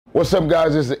What's up,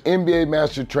 guys? It's the NBA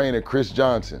Master Trainer, Chris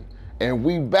Johnson, and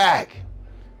we back.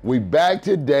 We back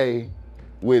today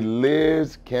with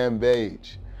Liz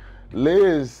Cambage.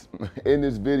 Liz in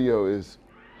this video is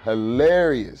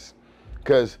hilarious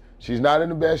because she's not in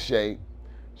the best shape.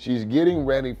 She's getting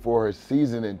ready for her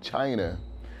season in China,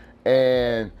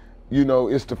 and you know,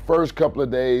 it's the first couple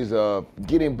of days of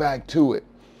getting back to it.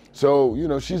 So, you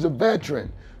know, she's a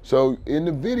veteran. So in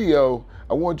the video,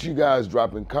 I want you guys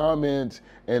dropping comments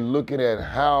and looking at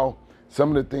how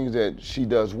some of the things that she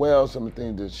does well, some of the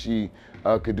things that she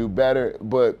could do better.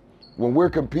 But when we're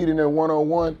competing in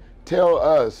one-on-one, tell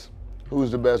us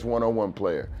who's the best one-on-one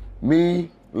player. Me,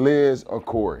 Liz, or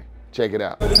Corey. Check it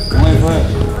out.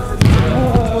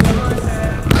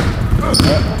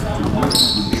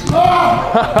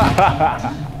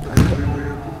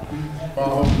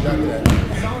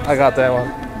 I got that one.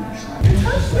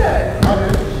 Touch that.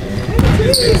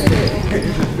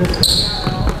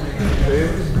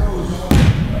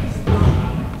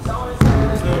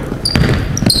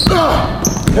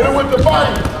 Hit him with the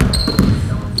body.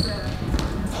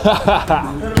 Hit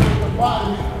him with the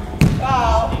body.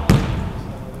 Foul.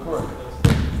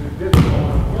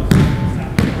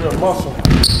 Real muscle.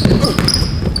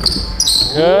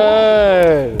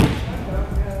 Good.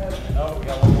 No, we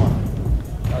got one more.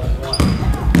 That was one.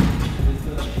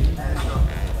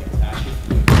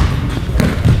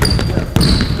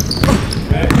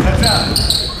 Okay, that's out.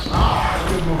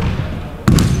 Good move.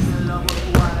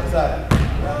 What's that?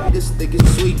 This thing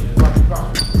is sweet. I'm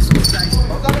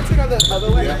gonna take the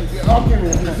other way. I'll give you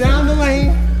that. Down the lane.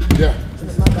 Yeah.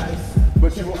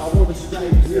 But I want to stay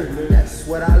here, man. That's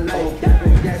what I like.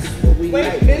 That's what we Wait,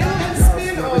 like. middle and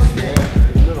spin or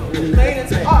lane and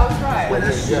spin? Oh, that's right. When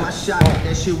I shoot my shot,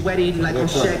 that shit wetty like I'm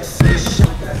Shaq.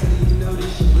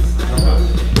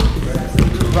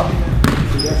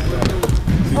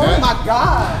 Oh my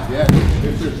God. Yeah,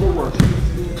 it's your footwork.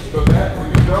 So that, when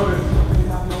you notice,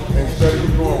 instead of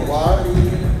you going wide, you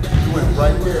went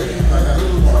right there.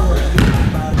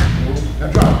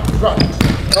 Now drop.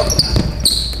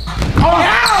 Oh,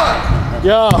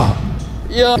 yeah.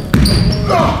 Yo.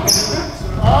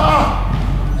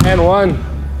 And one.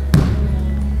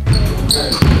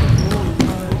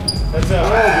 That's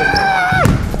out.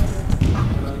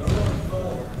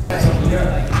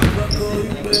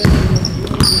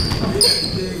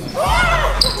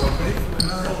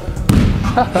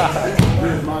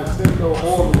 My extendo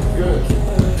orb is good.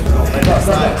 That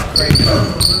slide is crazy.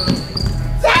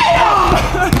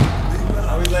 Damn!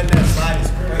 How we letting that slide is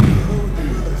crazy.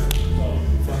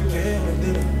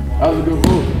 That was a good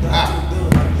move.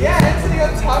 Yeah, Anthony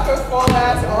Tucker full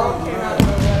ass arm came out of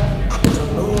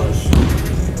nowhere.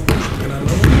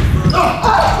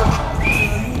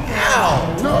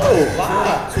 Ow! No!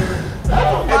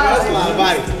 That's a lot of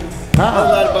body. That's a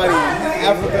lot of body in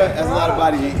Africa. That's a lot of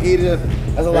body in Egypt.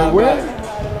 That's a lot of where? body.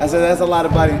 I said that's a lot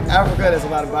of body in Africa. That's a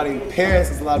lot of body in Paris.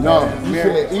 That's a lot of No, body in you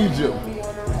America. said Egypt.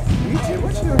 Egypt,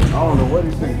 what you? I don't know what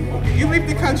he's thinking. You leave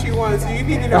the country once, so you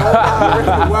need to know all the rest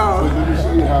of the world. But did you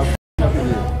see how f***ing it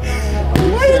is?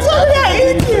 What are you talking about,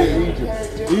 Egypt?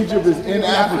 Egypt. Egypt is in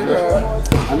Africa.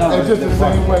 It's just the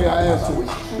same way I answered.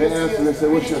 They answered and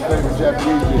said, what's your favorite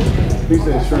Japanese dish? He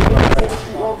said, shrimp fried rice.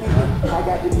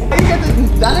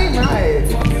 That ain't right.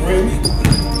 3,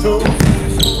 2.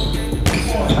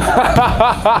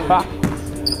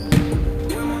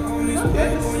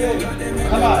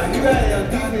 Come on, you got your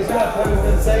defense not putting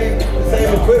the same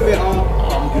equipment on.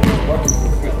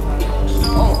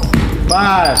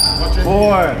 5,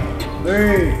 4,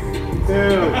 3,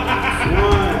 2, 1.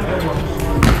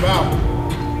 Foul.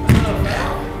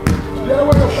 You gotta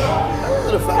wait a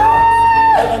foul.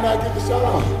 How did I not get the shot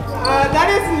off? That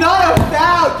is not a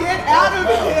foul. Get out of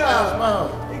here.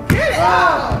 Get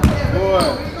out. 4,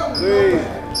 3.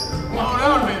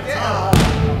 Get out.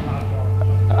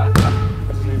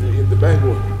 Hit the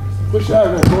backboard. Push out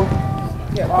of there, boy.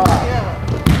 Yeah,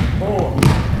 5, 4,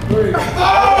 3.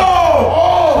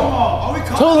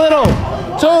 Too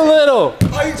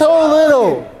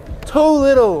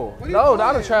little. No,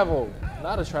 not a travel.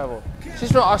 Not a travel.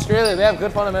 She's from Australia. They have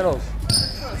good fundamentals.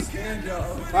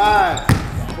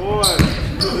 5, 4,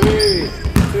 3,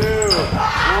 2,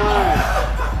 1.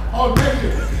 Oh, thank you.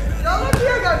 Y'all look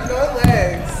here, I got no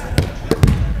legs.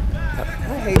 I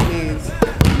hate these.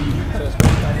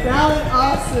 Down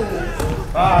Austin.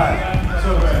 5.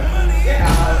 So bad. Get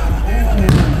out.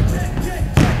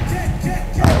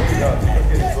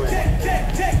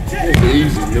 It's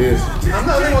easy, Liz. I'm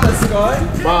the only one that scored.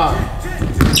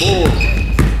 5, 4,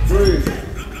 3,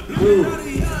 2.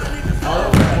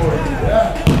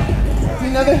 Yeah. He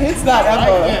never hits that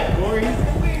ever.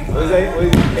 What is that? What is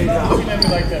it?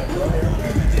 Like that.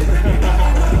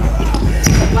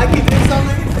 Like he did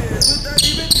something?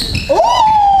 Ooh!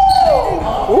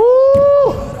 Ooh!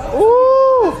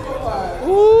 Ooh!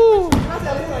 Ooh!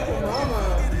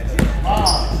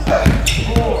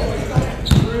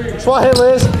 Swat hit,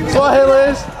 Liz. Swat hit,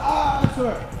 Liz.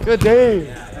 Good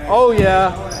day. Oh,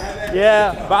 yeah.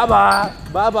 Yeah. Bye-bye.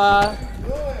 Bye-bye.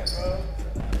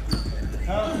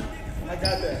 I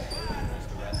got that.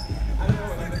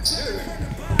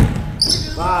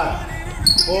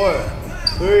 5, 4,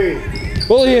 3,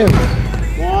 Bully him. 1.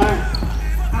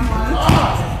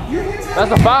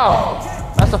 That's a foul.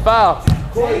 That's a foul.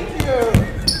 Thank you.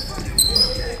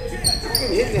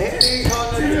 Hit the head.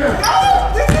 No,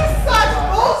 this is such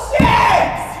bullshit!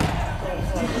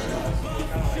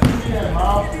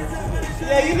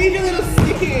 Yeah, you need your little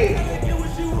sticky.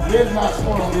 Here's my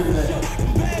score on today.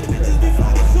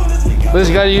 Liz,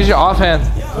 you gotta use your offhand.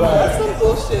 That's some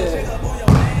bullshit.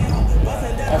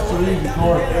 That's too easy,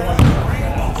 Corey.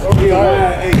 Okay, all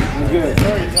right. Hey, you're good.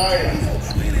 Sorry.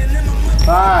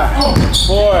 5,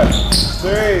 4,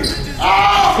 3.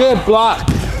 Good block.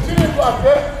 You didn't block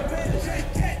that.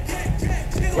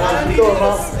 I need your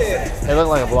little stick. It looked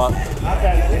like a block. 5,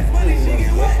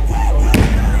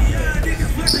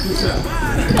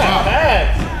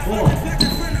 4,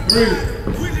 3,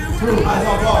 2. That's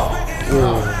my ball.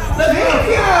 Thank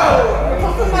you!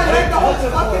 How come my leg the whole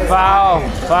fucking Foul.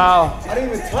 Foul. I didn't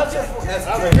even touch it. That's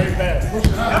Very fast.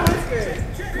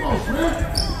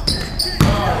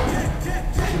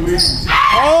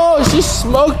 Oh, she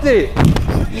smoked it.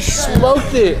 You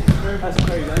smoked it. That's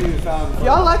crazy. I didn't even foul him.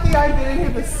 Y'all lucky I didn't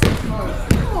hit the 6 months.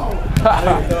 I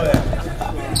didn't know that.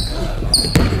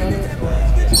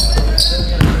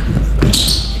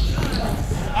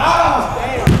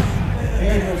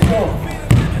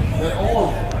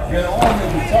 That arm may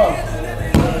be tough.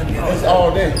 It's all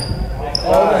day.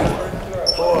 All day.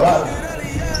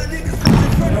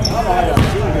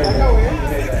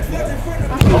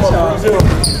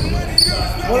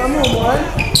 I'm on 1.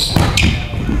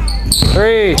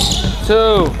 3, 2.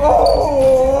 Oh!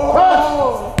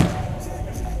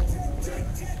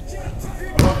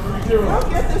 Don't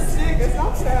get the stick, it's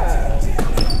not bad.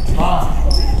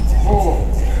 5, 4,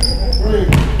 3,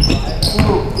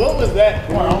 2. What was that?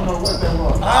 I don't know what that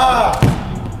was.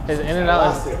 His in and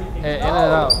out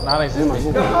is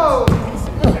non-existent. No!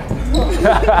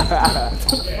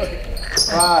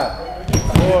 5,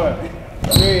 4,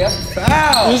 3. That's a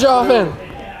foul. Use your offhand.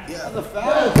 That's a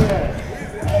foul.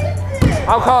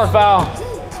 I'm calling foul.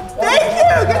 Thank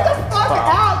you! Get the fuck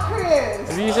out, Chris!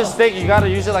 If you use a stick, you gotta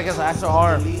use it like it's an actual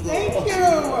arm. Thank you!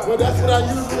 Well, that's what I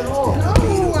usually on. No!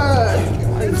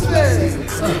 It's this.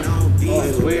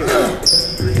 It's weird.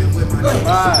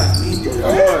 5,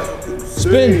 4,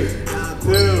 Spin.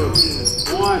 2,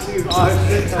 1. She's all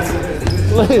shit.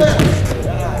 Liz.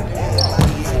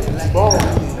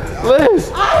 Liz.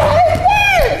 I hate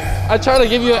this! I try to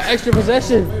give you an extra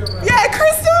possession. Yeah,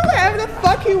 Chris doing whatever the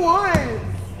fuck he wants.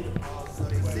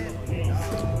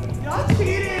 Y'all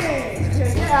cheating.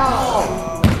 Get out.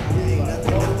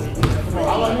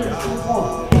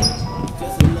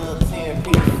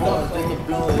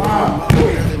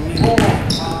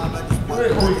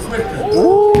 Learning one thing.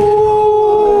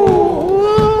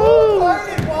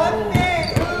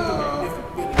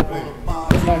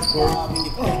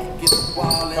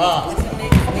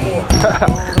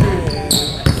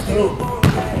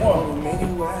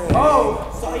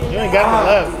 You ain't got no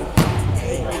left.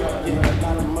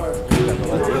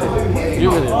 You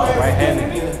really right-handed.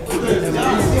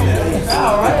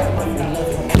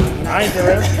 I ain't the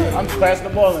ref. I'm just passing the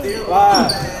ball in.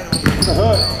 5.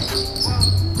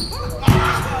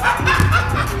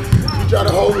 You try to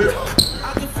hold it.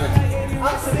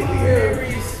 I'm sick of you.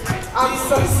 I'm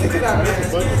so sick of that man.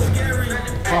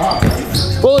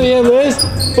 Bully him, Liz.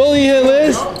 Bully him,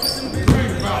 Liz.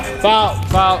 Foul.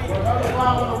 Foul.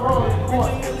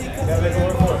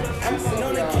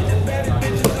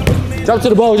 Jump to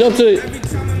the ball. Jump to it.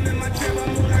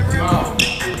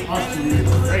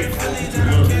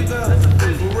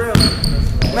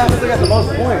 Man, they got the most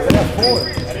points. They got 4.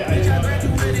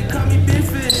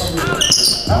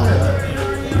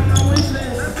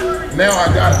 Now I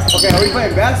got it. Okay, are we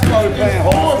playing basketball or are we playing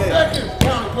 4 home? seconds.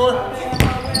 Count it, Corey.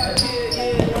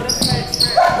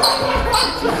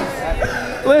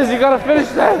 Liz, you gotta finish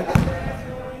that.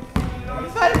 I'm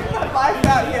fighting for my life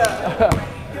out here.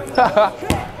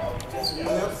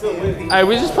 Hey,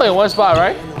 we just playing one spot,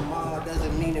 right?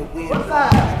 What's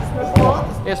that? That's 4?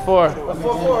 It's 4. That's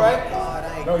 4-4, right?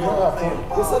 No, you're not 4.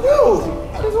 Yes, I do.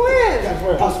 Just win.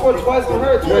 I scored twice on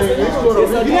her. Twice on you.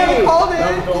 You never called it.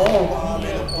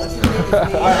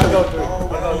 I'll go through.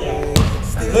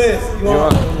 Liz, you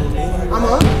want? I'm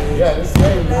on. Yeah, this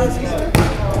game.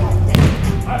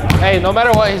 Hey, no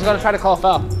matter what, he's gonna try to call a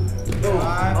foul.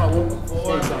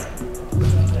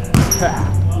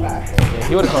 Yeah,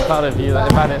 he would have called foul if I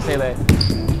didn't say that.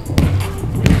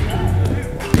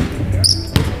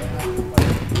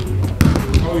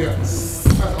 Oh yeah.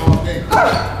 That's all day. 5,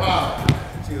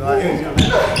 3,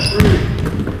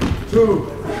 2,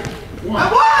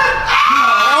 1.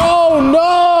 Oh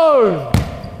no!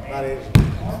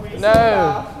 No.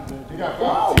 You got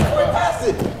foul.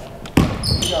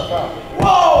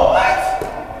 Whoa, what?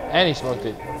 And he smoked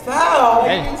it. Foul.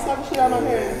 Hey. You slap the shit out of my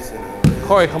hands.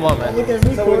 Corey, come on, man. Look at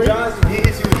me, So Corey. with Johnson, he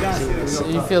hits you with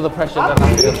Johnson. You feel the pressure that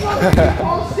I feel.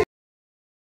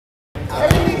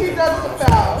 Everything he does is a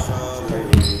foul.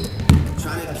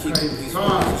 5,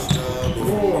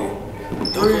 4,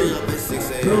 3,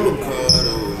 2.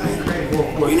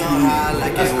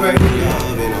 That's crazy.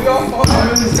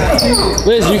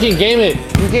 Liz, you can game it.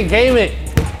 You can game it.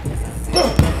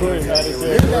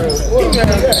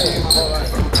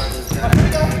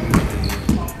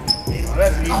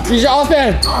 Use your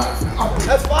offense.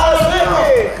 That's fine.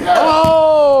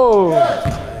 Oh!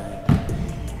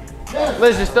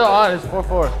 Liz, you're still on. It's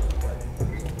 4-4.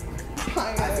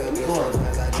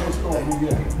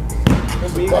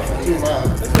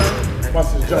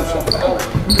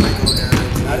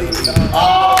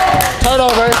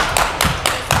 Turnover.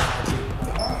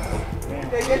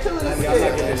 Get your little stick.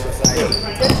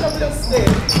 Get your little stick.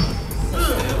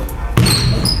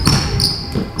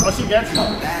 Oh, she gets it.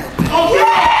 Oh!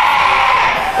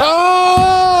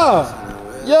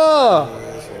 Yeah.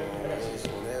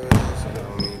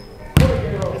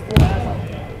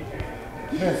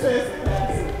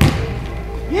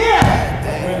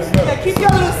 Yeah, keep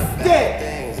your little stick.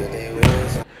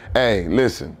 Hey,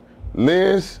 listen,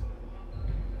 Liz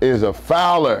is a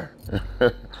fouler.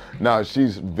 Now,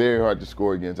 she's very hard to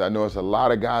score against. I know it's a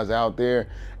lot of guys out there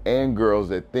and girls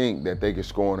that think that they can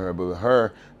score on her, but with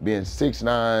her being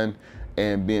 6'9"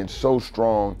 and being so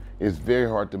strong, it's very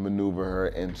hard to maneuver her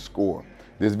and score.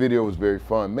 This video was very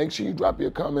fun. Make sure you drop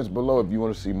your comments below if you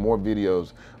want to see more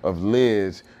videos of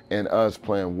Liz and us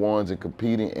playing ones and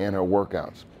competing and her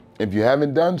workouts. If you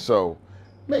haven't done so,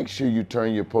 make sure you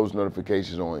turn your post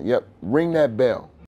notifications on. Yep, ring that bell.